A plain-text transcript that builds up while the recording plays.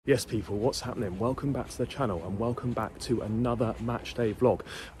Yes people, what's happening? Welcome back to the channel and welcome back to another match day vlog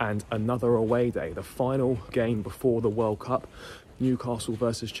and another away day, the final game before the World Cup. Newcastle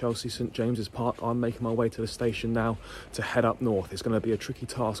versus Chelsea, St James's Park. I'm making my way to the station now to head up north. It's going to be a tricky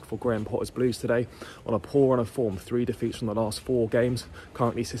task for Graham Potter's Blues today. On a poor run of form, 3 defeats from the last 4 games,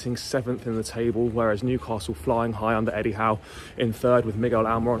 currently sitting 7th in the table, whereas Newcastle flying high under Eddie Howe in 3rd, with Miguel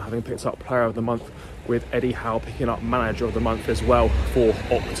Almiron having picked up Player of the Month, with Eddie Howe picking up Manager of the Month as well for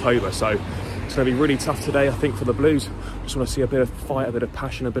October. So it's going to be really tough today, I think, for the Blues. Just want to see a bit of fight, a bit of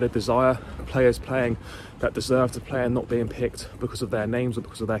passion, a bit of desire. Players playing that deserve to play and not being picked because of their names or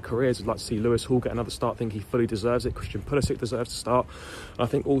because of their careers. I'd like to see Lewis Hall get another start. I think he fully deserves it. Christian Pulisic deserves to start. And I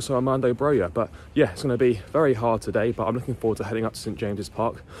think also Armando Broja. But yeah, it's going to be very hard today, but I'm looking forward to heading up to St James's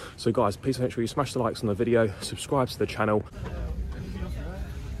Park. So guys, please make sure you smash the likes on the video, subscribe to the channel.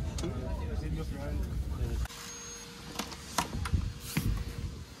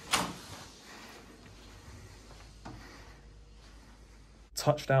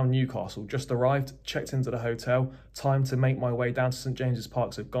 Touchdown Newcastle, just arrived, checked into the hotel, time to make my way down to St James's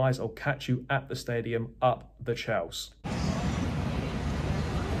Park. So guys, I'll catch you at the stadium up the Chels.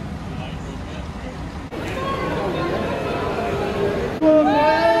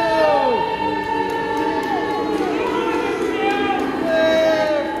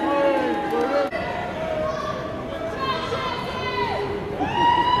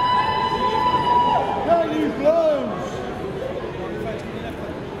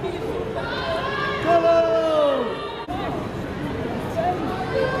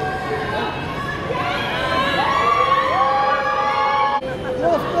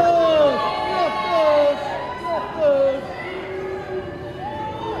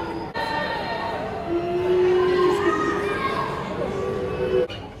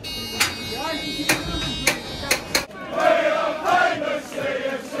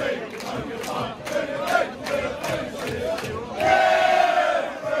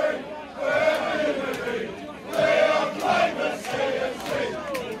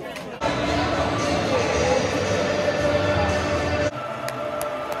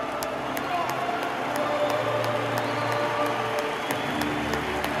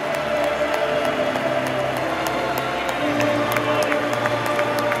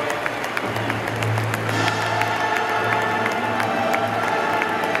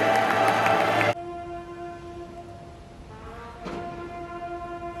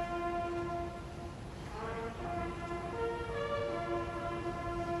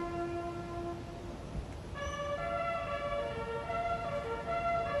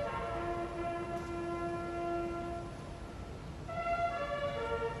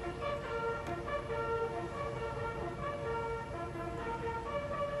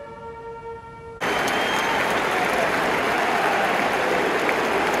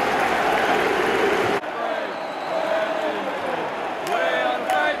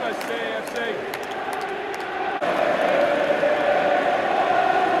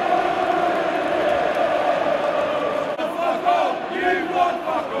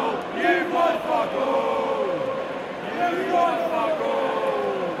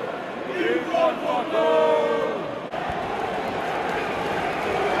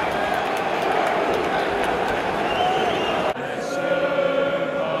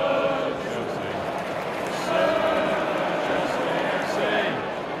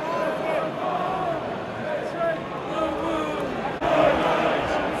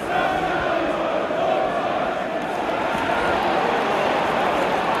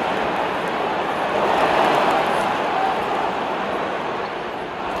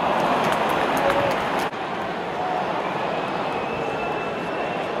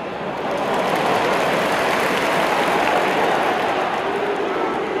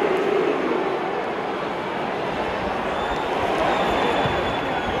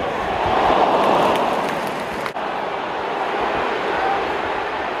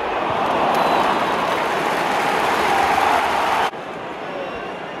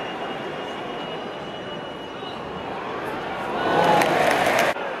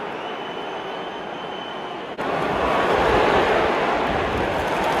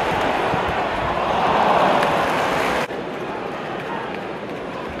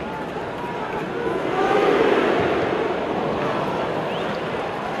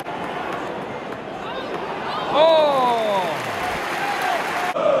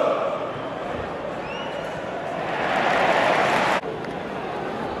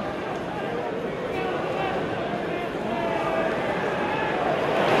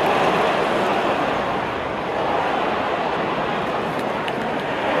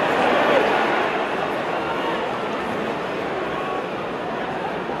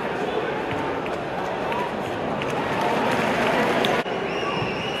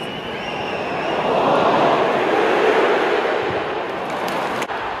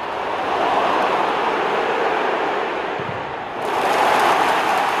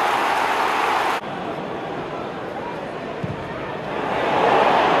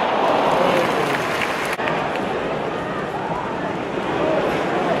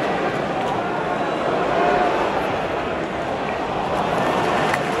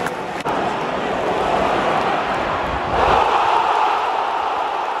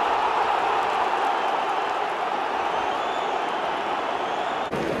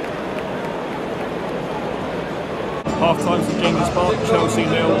 half-time from James's Park. Chelsea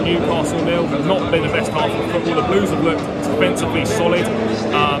 0, Newcastle 0. Not been the best half of football. The Blues have looked defensively solid,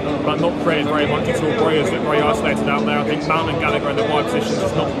 but not created very much at all. Boyers look very isolated out there. I think Mount and Gallagher in the wide positions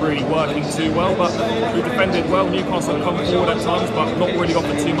is not really working too well, but we defended well. Newcastle have come forward at times, but not really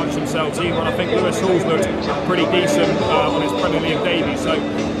offered too much themselves either. And I think Lewis Hall's looked pretty decent on his Premier League debut. So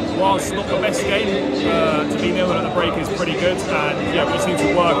whilst not the best game, to be 0 at the break is pretty good. And yeah, we seem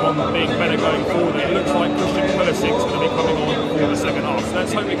to work on being better going forward. It looks like Christian Pulisic is going to be coming on for the second half. So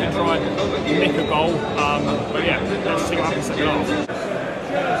let's hope we can try and nick a goal. But yeah, let's see what happens second half.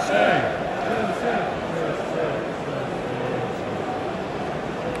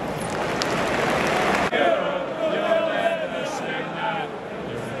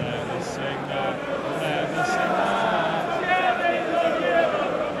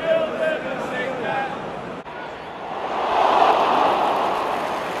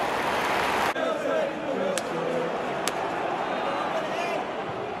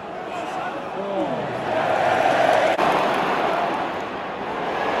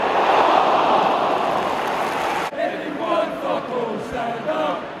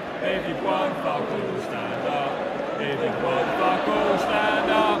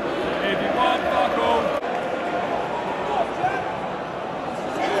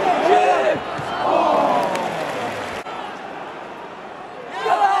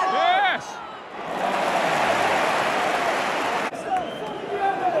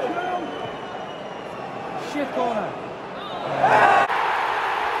 Shit corner.